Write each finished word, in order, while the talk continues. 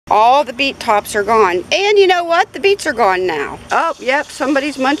All the beet tops are gone. And you know what? The beets are gone now. Oh, yep,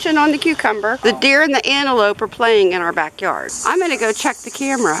 somebody's munching on the cucumber. The deer and the antelope are playing in our backyard. I'm gonna go check the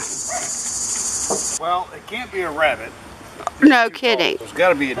camera. Well, it can't be a rabbit. No kidding. There's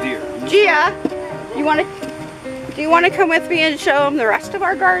gotta be a deer. Gia, do you want to come with me and show them the rest of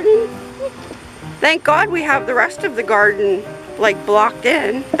our garden? Thank God we have the rest of the garden like blocked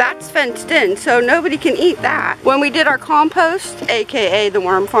in. That's fenced in, so nobody can eat that. When we did our compost, aka the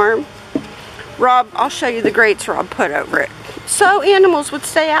worm farm, Rob, I'll show you the grates Rob put over it, so animals would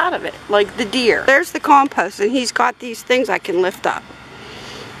stay out of it, like the deer. There's the compost, and he's got these things I can lift up.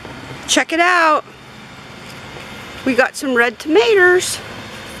 Check it out. We got some red tomatoes.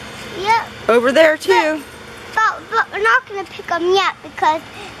 Yep. Over there too. But we're not gonna pick them yet because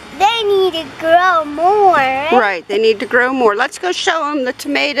they need to grow more. Right, they need to grow more. Let's go show them the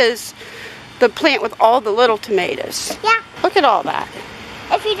tomatoes, the plant with all the little tomatoes. Yeah. Look at all that.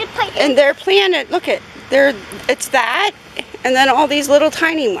 If you just put And they're planted, look at, it's that, and then all these little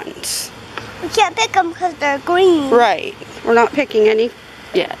tiny ones. we can't pick them because they're green. Right, we're not picking any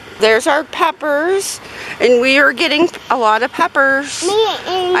yet. There's our peppers, and we are getting a lot of peppers.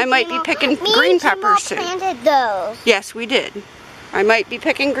 I might be picking green peppers soon. Planted those. Yes, we did. I might be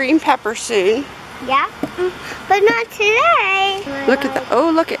picking green peppers soon. Yeah, but not today. Look at the, oh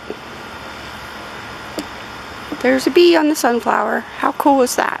look at, there's a bee on the sunflower. How cool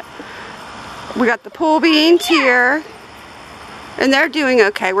is that? We got the pole beans here, and they're doing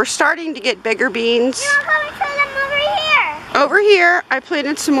okay. We're starting to get bigger beans. You know how we put them over here? Over here, I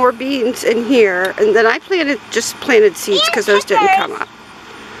planted some more beans in here, and then I just planted seeds because those didn't come up.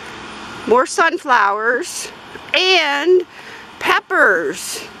 More sunflowers and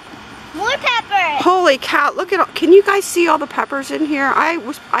peppers. More peppers. Holy cow! Look at all. Can you guys see all the peppers in here?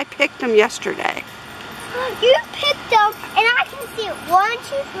 I picked them yesterday. You picked them, and I can see 1, 2,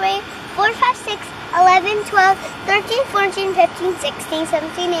 3, 4, 5, 6, 11, 12, 13, 14, 15, 16,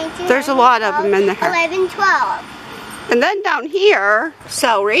 17, 18. There's a lot of them in there. 11, 12. And then down here,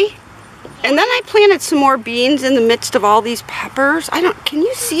 celery. And then I planted some more beans in the midst of all these peppers. Can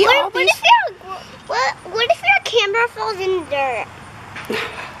you see all these? What if your camera falls in the dirt?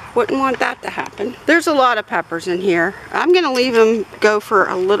 Wouldn't want that to happen. There's a lot of peppers in here. I'm gonna leave them go for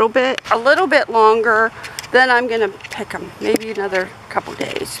a little bit longer. Then I'm gonna pick them, maybe another couple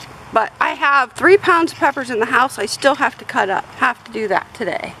days. But I have 3 pounds of peppers in the house. I still have to cut up. Have to do that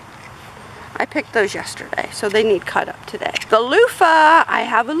today. I picked those yesterday, so they need cut up today. The loofah, I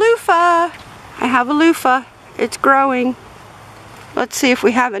have a loofah. I have a loofah. It's growing. Let's see if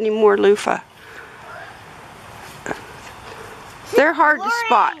we have any more loofah. They're hard to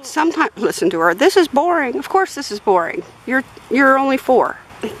spot. Sometimes, listen to her. This is boring. Of course this is boring. You're only 4.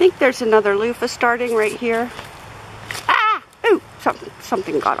 I think there's another loofah starting right here. Ah! Ooh,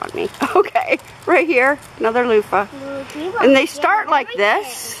 something got on me. Okay, right here, another loofah. And they start like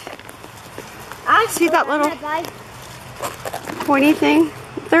this. See that little pointy thing?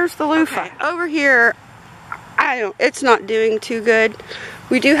 There's the loofah. Okay. Over here, it's not doing too good.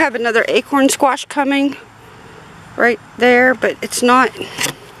 We do have another acorn squash coming right there, but it's not.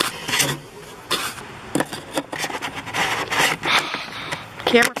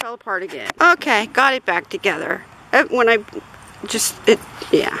 Camera fell apart again. Okay, got it back together.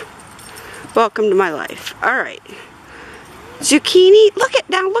 Yeah. Welcome to my life. All right. Zucchini,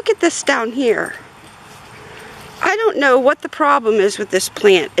 look at this down here. I don't know what the problem is with this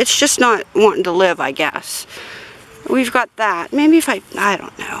plant. It's just not wanting to live, I guess. We've got that. Maybe I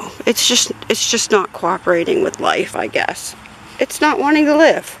don't know. It's just not cooperating with life, I guess. It's not wanting to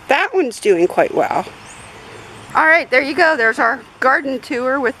live. That one's doing quite well. All right, there you go. There's our garden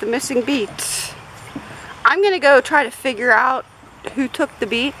tour with the missing beets. I'm gonna go try to figure out who took the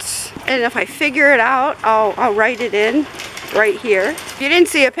beets, and if I figure it out, I'll write it in right here. If you didn't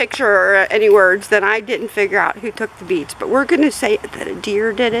see a picture or any words, then I didn't figure out who took the beets, but we're gonna say that a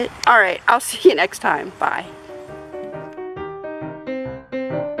deer did it. All right, I'll see you next time. Bye.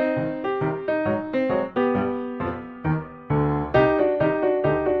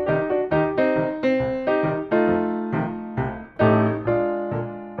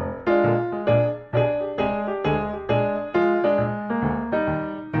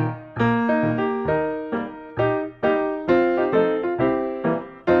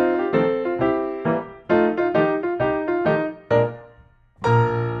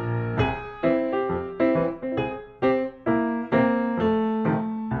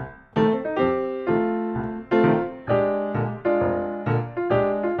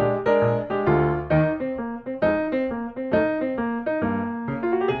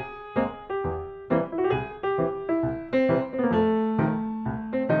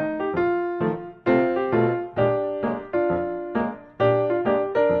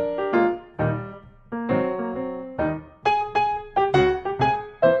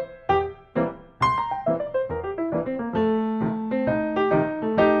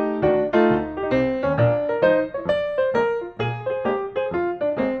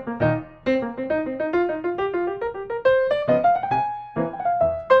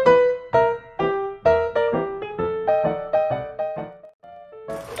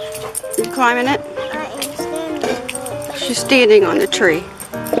 You climbing it? I am standing. She's standing on the tree.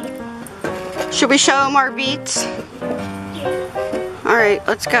 Should we show them our beets? All right,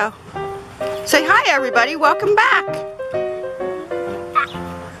 let's go. Say hi, everybody. Welcome back.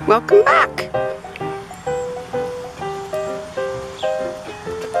 Welcome back.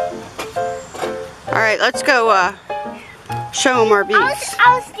 All right, let's go show them our beets.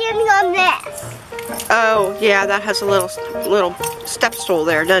 I was standing on this. Oh, yeah, that has a little step stool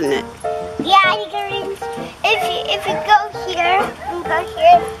there, doesn't it? Yeah, you can reach. If you go here and go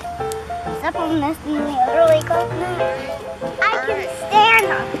here, step on this and literally go there. I can stand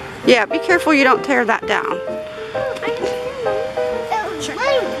on it. Yeah, be careful you don't tear that down. I can stand on it. It's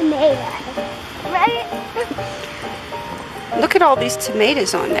tomato, right? Look at all these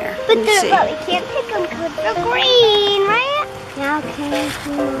tomatoes on there. But Let me see. we can't pick them because they're green, right? Now can you?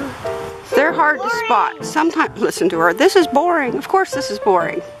 They're hard to spot. Sometimes, listen to her. This is boring. Of course, this is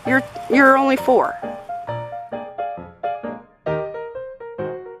boring. You're only 4.